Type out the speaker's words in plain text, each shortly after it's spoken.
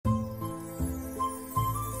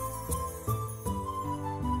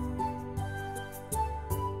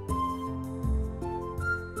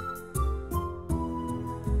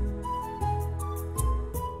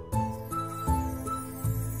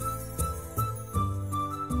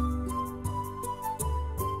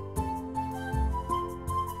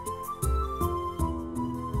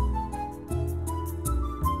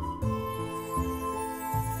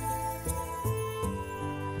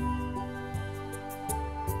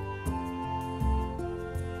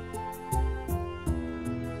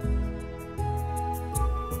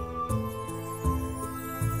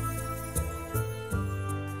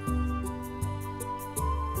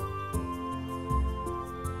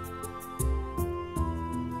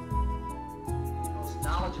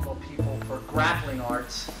wonderful people for grappling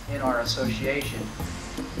arts in our association.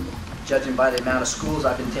 Judging by the amount of schools,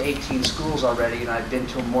 I've been to 18 schools already, and I've been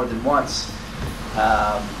to them more than once.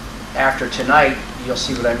 After tonight, you'll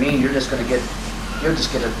see what I mean. You'll just get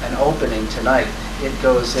an opening tonight. It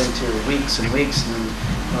goes into weeks and weeks. And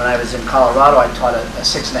when I was in Colorado, I taught a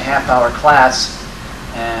 6.5-hour class.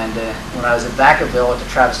 And when I was at Vacaville at the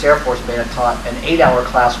Travis Air Force Base, I taught an 8-hour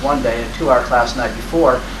class one day and a 2-hour class the night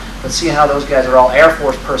before. But seeing how those guys are all Air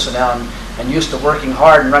Force personnel and used to working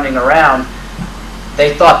hard and running around,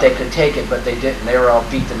 they thought they could take it, but they didn't. They were all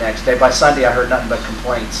beat the next day. By Sunday, I heard nothing but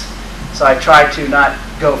complaints. So I tried to not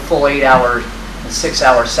go full 8-hour and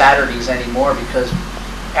 6-hour Saturdays anymore, because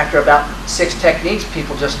after about 6 techniques,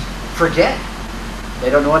 people just forget.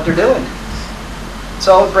 They don't know what they're doing.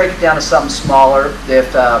 So I'll break it down to something smaller.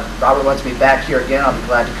 If Robert wants me back here again, I'll be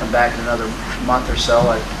glad to come back in another month or so.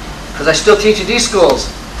 Because I still teach at these schools.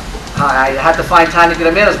 I have to find time to get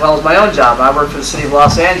them in, as well as my own job. I work for the city of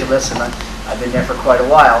Los Angeles, and I've been there for quite a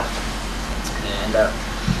while. And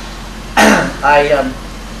I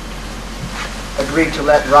agreed to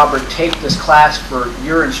let Robert tape this class for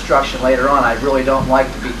your instruction later on. I really don't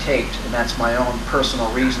like to be taped, and that's my own personal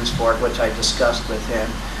reasons for it, which I discussed with him.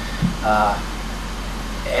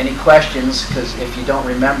 Any questions? Because if you don't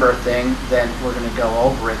remember a thing, then we're going to go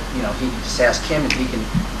over it. You know, he can just ask him, and he can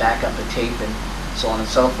back up the tape and so on and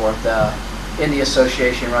so forth. In the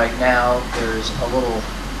association right now, there's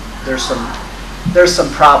some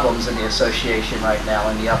problems in the association right now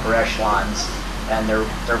in the upper echelons, and they're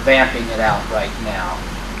vamping it out right now.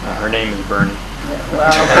 Her name is Bernie.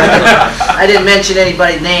 Well, I didn't mention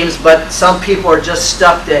anybody's names, but some people are just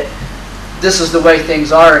stuck that this is the way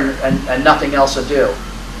things are, and nothing else will do.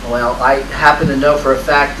 Well, I happen to know for a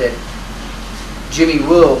fact that Jimmy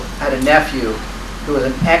Wu had a nephew who was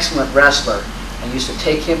an excellent wrestler, and used to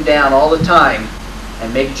take him down all the time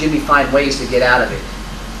and make Jimmy find ways to get out of it.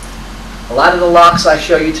 A lot of the locks I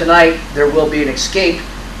show you tonight, there will be an escape.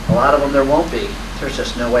 A lot of them there won't be. There's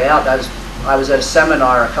just no way out. I was at a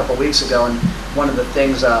seminar a couple weeks ago, and one of the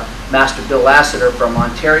things Master Bill Lassiter from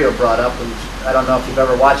Ontario brought up, and I don't know if you've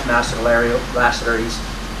ever watched Master Larry Lassiter. He's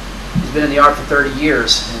been in the art for 30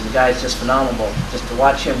 years, and the guy's just phenomenal. Just to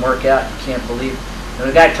watch him work out, you can't believe. When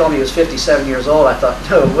the guy told me he was 57 years old, I thought,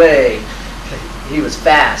 no way. He was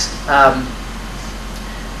fast.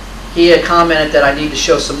 He had commented that I need to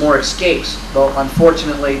show some more escapes. Well,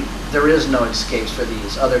 unfortunately, there is no escapes for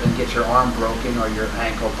these, other than get your arm broken or your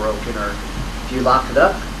ankle broken, or if you lock it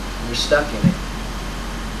up, you're stuck in it.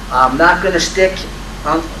 I'm not going to stick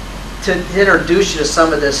on to introduce you to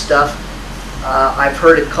some of this stuff. I've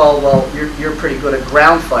heard it called, well, you're pretty good at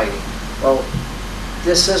ground fighting. Well,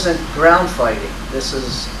 this isn't ground fighting. This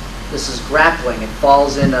is grappling. It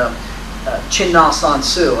falls in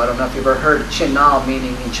americansansoo. I don't know if you've ever heard of Chin-na,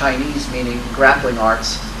 meaning in Chinese, meaning grappling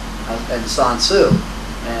arts, and sansoo.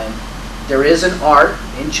 And there is an art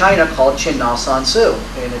in China called Chin-na-sansoo,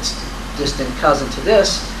 and it's distant cousin to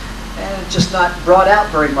this, and it's just not brought out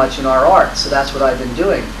very much in our art. So that's what I've been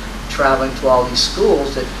doing, traveling to all these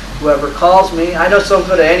schools. That whoever calls me, I don't so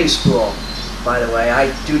go to any school, by the way.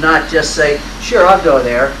 I do not just say, sure, I'll go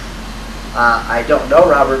there. I don't know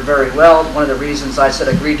Robert very well. One of the reasons I said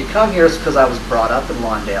I agreed to come here is because I was brought up in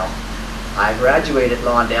Lawndale. I graduated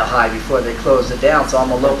Lawndale High before they closed it down, so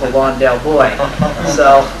I'm a local Lawndale boy.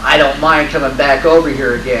 So I don't mind coming back over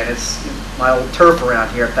here again. It's my old turf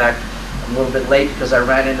around here. In fact, I'm a little bit late because I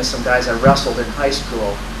ran into some guys I wrestled in high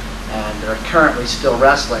school, and they're currently still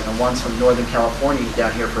wrestling. And one's from Northern California. He's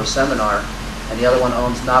down here for a seminar, and the other one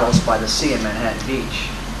owns Nautilus by the Sea in Manhattan Beach.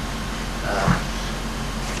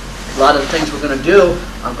 A lot of the things we're going to do,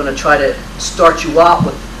 I'm going to try to start you out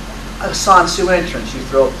with a sansoo entrance. You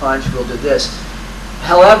throw a punch, we'll do this.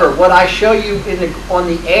 However, what I show you on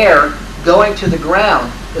the air, going to the ground,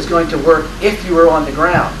 is going to work if you were on the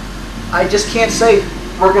ground. I just can't say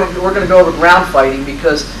we're going to go over ground fighting,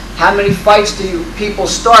 because how many fights do people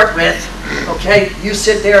start with? Okay, you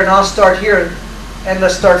sit there and I'll start here, and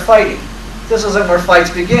let's start fighting. This isn't where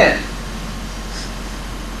fights begin.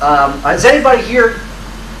 Is anybody here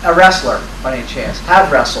a wrestler, by any chance? Have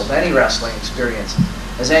wrestled, any wrestling experience?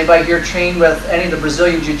 Has anybody here trained with any of the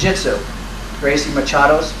Brazilian Jiu-Jitsu? Gracie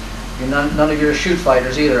Machados? None of you are shoot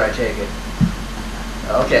fighters either, I take it.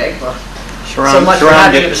 Okay, well, Sharon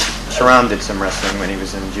did some wrestling when he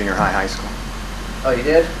was in junior high school. Oh, you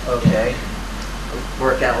did? Okay.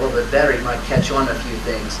 Work out a little bit better, you might catch on to a few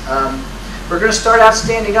things. We're going to start out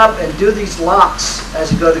standing up and do these locks as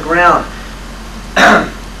you go to the ground.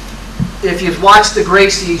 If you've watched the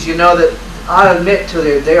Gracies, you know that I admit to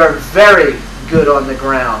you, they are very good on the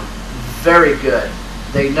ground. Very good.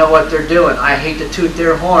 They know what they're doing. I hate to toot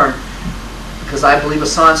their horn because I believe a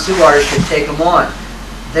Sansoo artist should take them on.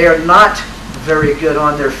 They are not very good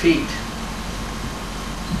on their feet.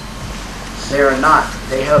 They are not.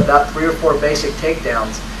 They have about 3 or 4 basic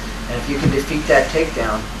takedowns, and if you can defeat that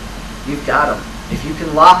takedown, you've got them. If you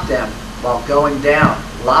can lock them while going down,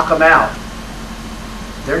 lock them out,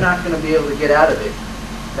 they're not going to be able to get out of it.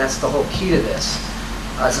 That's the whole key to this.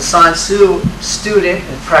 As a Sansoo student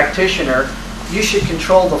and practitioner, you should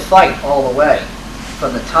control the fight all the way.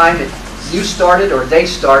 From the time that you started or they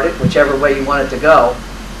started, whichever way you want it to go,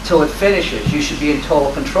 till it finishes. You should be in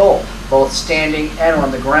total control, both standing and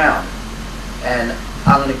on the ground. And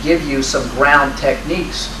I'm going to give you some ground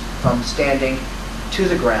techniques from standing to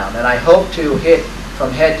the ground. And I hope to hit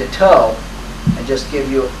from head to toe and just give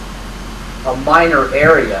you a minor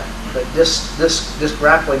area. But this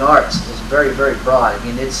grappling arts is very, very broad. I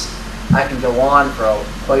mean, I can go on for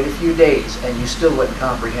quite a few days and you still wouldn't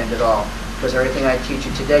comprehend it all, because everything I teach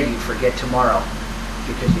you today you forget tomorrow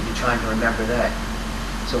because you'd be trying to remember that.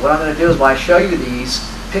 So what I'm going to do is when I show you these,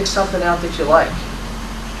 pick something out that you like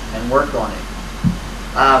and work on it.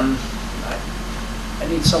 I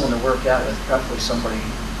need someone to work out with, preferably somebody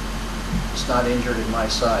that's not injured in my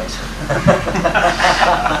size.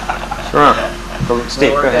 Sure.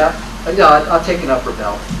 Steve, go ahead. No, I'll take an upper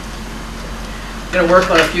belt. I'm going to work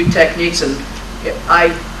on a few techniques, and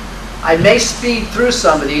I may speed through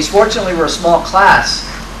some of these. Fortunately, we're a small class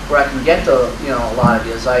where I can get to a lot of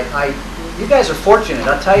these. You guys are fortunate.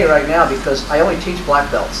 I'll tell you right now, because I only teach black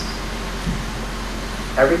belts.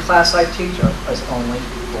 Every class I teach is only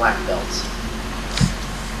black belts.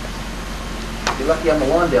 You're lucky I'm a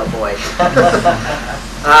Lawndale boy.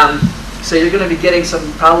 So you're going to be getting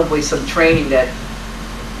probably some training that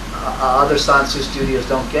other Sansoo studios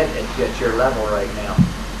don't get at your level right now,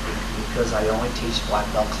 because I only teach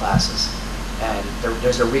black belt classes. And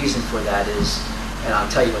there's a reason for that, and I'll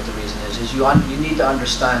tell you what the reason is you need to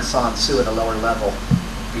understand Sansoo at a lower level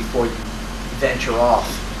before you venture off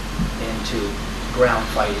into ground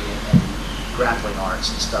fighting and grappling arts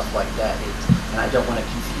and stuff like that. And I don't want to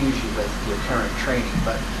confuse you with your current training,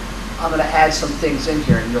 but I'm going to add some things in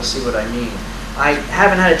here and you'll see what I mean. I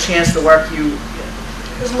haven't had a chance to work you.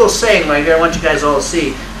 There's a little saying right here I want you guys all to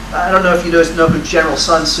see. I don't know if you know who General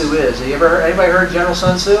Sun Tzu is. Have you ever heard, anybody heard General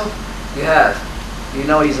Sun Tzu? You have. You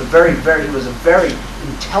know he was a very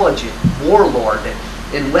intelligent warlord.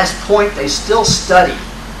 In West Point they still study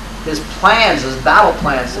his plans, his battle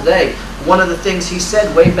plans today. One of the things he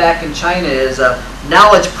said way back in China is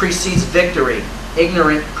knowledge precedes victory,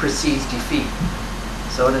 ignorant precedes defeat.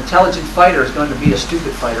 So an intelligent fighter is going to be a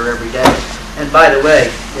stupid fighter every day. And by the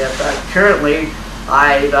way, currently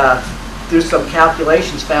I, through some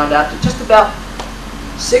calculations, found out that just about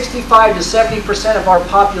 65 to 70% of our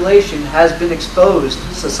population has been exposed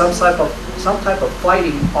to some type of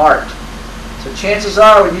fighting art. So chances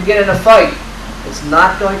are when you get in a fight, it's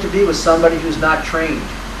not going to be with somebody who's not trained.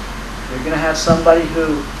 You're going to have somebody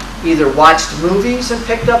who either watched movies and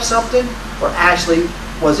picked up something, or actually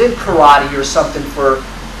was in karate or something for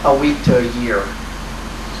a week to a year.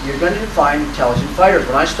 You're going to find intelligent fighters.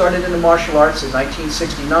 When I started in the martial arts in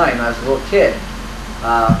 1969, I was a little kid.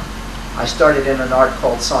 I started in an art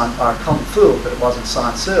called Kung Fu, but it wasn't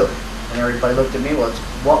Sansoo. And everybody looked at me,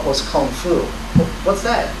 what was Kung Fu? What's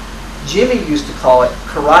that? Jimmy used to call it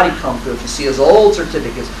Karate Kung Fu. If you see his old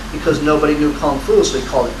certificates, because nobody knew Kung Fu, so he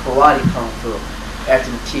called it Karate Kung Fu. After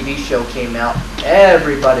the TV show came out,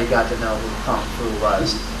 everybody got to know who Kung Fu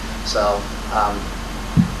was. So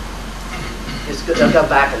it's good. I've got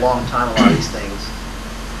back a long time, a lot of these things.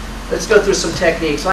 Let's go through some techniques.